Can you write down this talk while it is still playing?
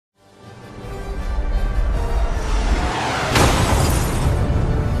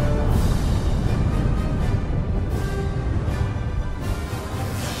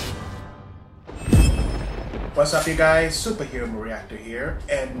What's up, you guys? Superhero Reactor here,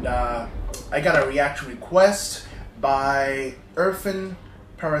 and I got a reaction request by Irfan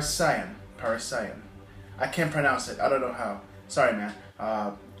Parasian. I can't pronounce it. I don't know how. Sorry, man.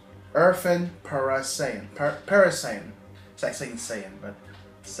 Irfan Parasian. Parasian. It's like saying Saiyan, but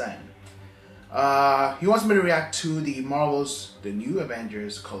Saiyan. He wants me to react to the Marvel's The New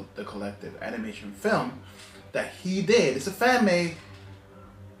Avengers, the collective animation film that he did. It's a fan made.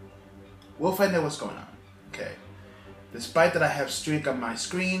 We'll find out what's going on. Okay. Despite that I have streak on my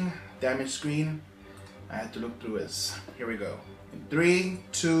screen, damaged screen, I had to look through this. Here we go. In 3,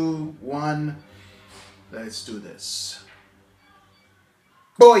 2, 1, let's do this.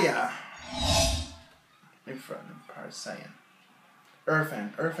 Booyah! In front of Parasian.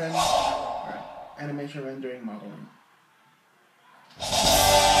 Irfan. Right. Animation rendering modeling.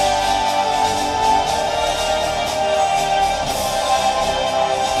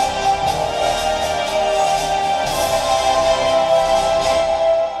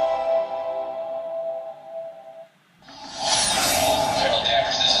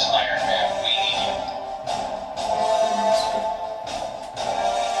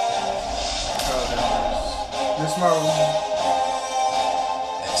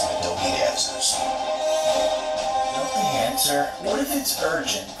 What if it's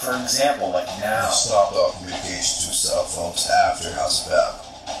urgent? For example, like now. Stopped all communications with cell phones after House of M.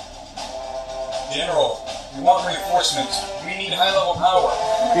 General, we want reinforcements. We need high-level power.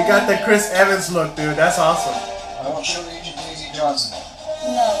 You got the Chris Evans look, dude. That's awesome. I want you to Agent Daisy Johnson.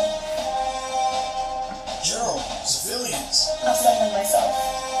 No. General, civilians. I'll send them myself.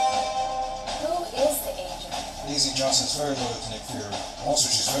 Who is the agent? Daisy Johnson's very loyal to Nick Fury. Also,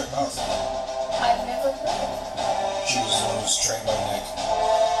 she's very powerful. I've never heard of her. She was the one who was trained by Nick.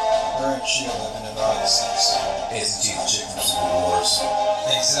 Her and Shield have been in Odyssey's. It's the chief chick from Civil Wars.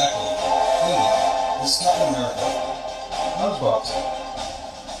 Exactly. Hey, this is Captain America. How's Bob's?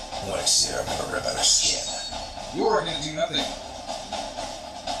 When I see her, I'm gonna rip out her skin. You are gonna do nothing.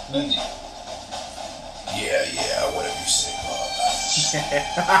 Lindy. Yeah, whatever you say, Bob.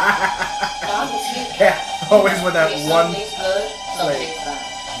 Yeah, always with that one play.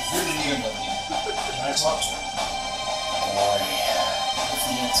 You really need him with you. Can I talk to him? Boy, if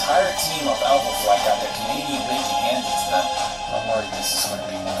the entire team of Alpha Flight got their Canadian bacon handed to them, I'm worried this is going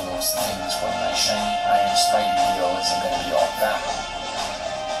to be one of those things where my shiny iron Spidey deal isn't going to be all that.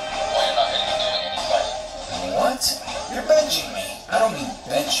 Well, you're not going to be doing any fighting. What? You're benching me. I don't mean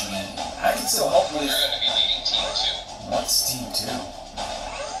bench me. I can still help with... You're going to be leading Team 2. What's Team 2?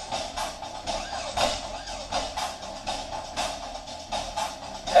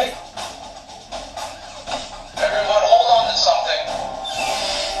 Hey! Everyone, hold on to something.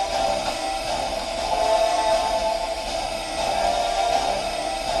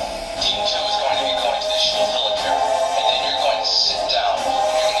 Team 2 is going to be going to the Shield helipad, and then you're going to sit down, and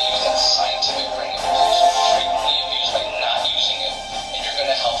you're going to use that scientific brain of yours that you frequently abuse by not using it, and you're going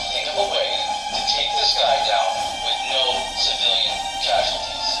to help think of a way to take this guy down with no civilian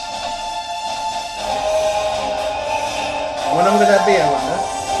casualties. I wonder who that be, I wonder.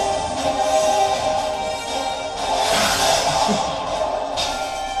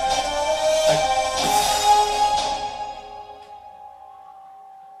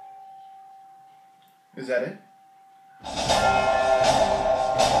 Is that it?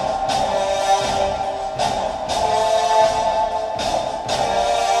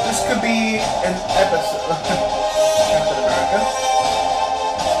 This could be an episode. Captain America,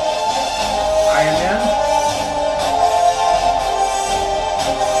 Iron Man.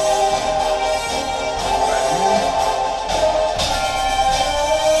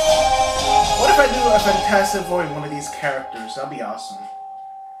 What if I do a fantastic voice of one of these characters? That'd be awesome.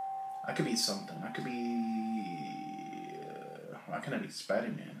 I could be something. I could be. Why can't I be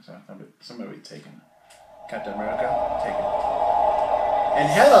Spider-Man? So somebody be taken. Captain America, take it. And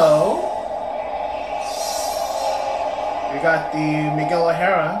hello, we got the Miguel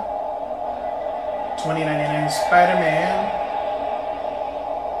O'Hara 2099 Spider-Man.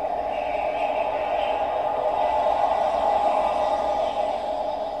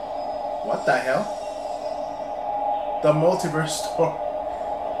 What the hell? The multiverse story.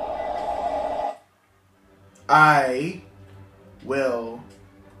 I will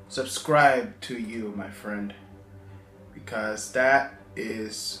subscribe to you, my friend, because that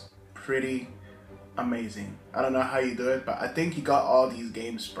is pretty amazing. I don't know how you do it, but I think you got all these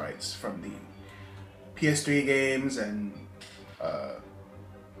game sprites from the PS3 games and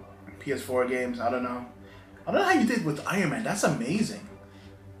PS4 games. I don't know how you did with Iron Man. That's amazing.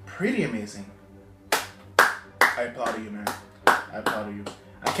 Pretty amazing. I applaud you, man. I applaud you.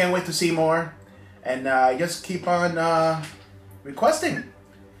 I can't wait to see more. And just keep on requesting.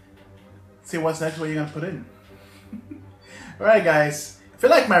 See what's next, what you're gonna put in. Alright guys, if you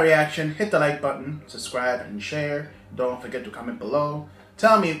like my reaction, hit the like button, subscribe and share. Don't forget to comment below.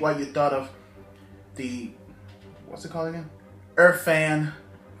 Tell me what you thought of the, what's it called again? Earthan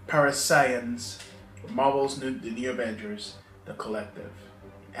Parasians, the new Avengers, the Collective.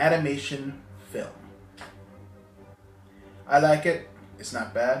 Animation film. I like it, it's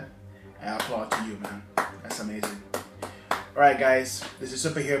not bad. I applaud to you, man. That's amazing. Alright guys, this is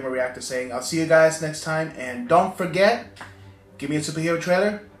Superhero Reactor saying I'll see you guys next time, and don't forget, give me a superhero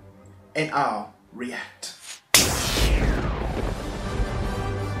trailer and I'll react.